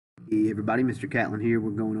Hey everybody, Mr. Catlin here.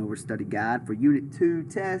 We're going over study guide for Unit 2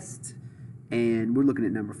 test, and we're looking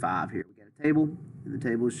at number 5 here. We got a table, and the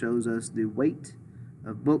table shows us the weight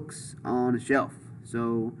of books on a shelf.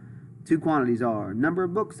 So two quantities are number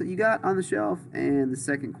of books that you got on the shelf, and the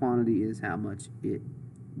second quantity is how much it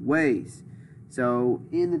weighs. So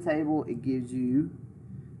in the table, it gives you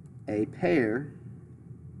a pair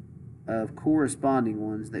of corresponding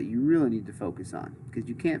ones that you really need to focus on, because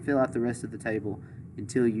you can't fill out the rest of the table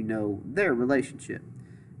until you know their relationship.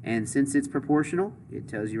 And since it's proportional, it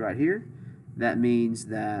tells you right here, that means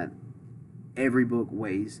that every book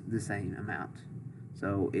weighs the same amount.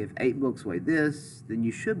 So if 8 books weigh this, then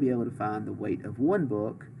you should be able to find the weight of one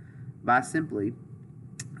book by simply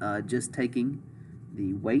just taking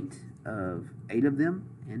the weight of 8 of them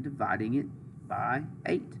and dividing it by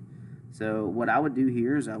 8. So what I would do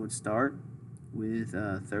here is I would start with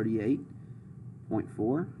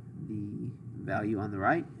 38.4, the value on the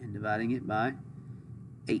right, and dividing it by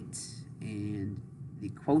 8. And the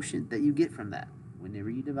quotient that you get from that,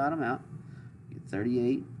 whenever you divide them out, you get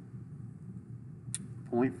 38.4,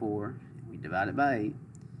 and we divide it by 8,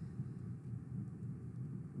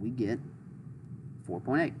 we get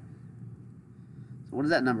 4.8. So what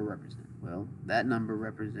does that number represent? Well, that number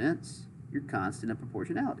represents your constant of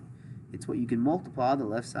proportionality. It's what you can multiply the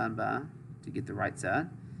left side by to get the right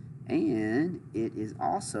side. And it is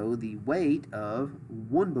also the weight of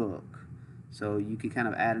one book. So you can kind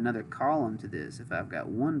of add another column to this. If I've got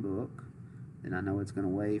one book, then I know it's going to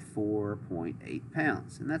weigh 4.8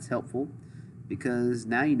 pounds. And that's helpful because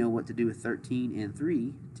now you know what to do with 13 and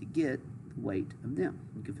 3 to get the weight of them.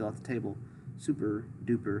 You can fill out the table super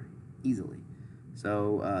duper easily.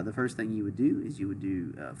 So the first thing you would do is you would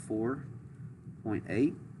do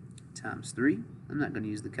 4.8 times 3. I'm not going to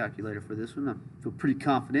use the calculator for this one. I feel pretty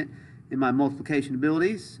confident in my multiplication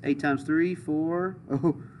abilities. 8 times 3, 4.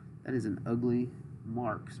 Oh, that is an ugly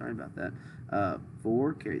mark. Sorry about that.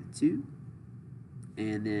 4, carry the 2.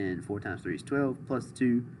 And then 4 times 3 is 12, plus the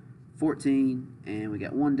 2, 14. And we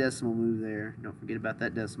got one decimal move there. Don't forget about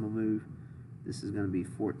that decimal move. This is going to be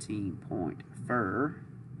 14.4.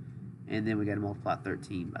 And then we got to multiply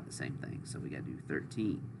 13 by the same thing. So we got to do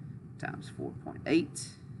 13 times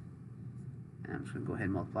 4.8. And I'm just going to go ahead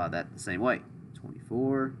and multiply that the same way.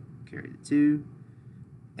 24, carry the 2,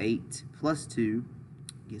 8 plus 2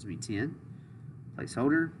 gives me 10.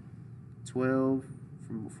 Placeholder, 12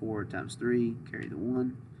 from 4 times 3, carry the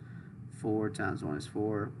 1. 4 times 1 is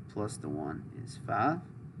 4, plus the 1 is 5.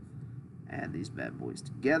 Add these bad boys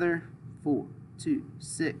together. 4, 2,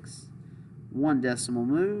 6, 1 decimal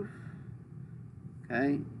move.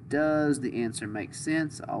 Okay, does the answer make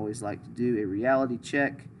sense? I always like to do a reality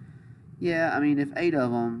check. Yeah, I mean, if 8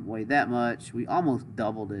 of them weigh that much, we almost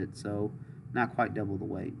doubled it, so not quite double the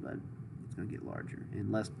weight, but it's going to get larger.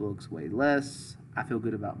 And less books weigh less. I feel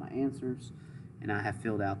good about my answers, and I have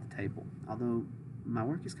filled out the table. Although my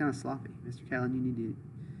work is kind of sloppy. Mr. Callan, you need to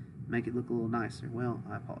make it look a little nicer. Well,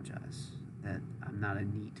 I apologize that I'm not a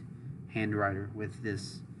neat handwriter with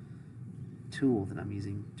this tool that I'm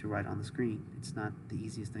using to write on the screen. It's not the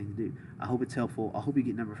easiest thing to do. I hope it's helpful. I hope you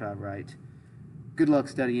get number 5 right. Good luck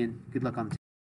studying. Good luck on the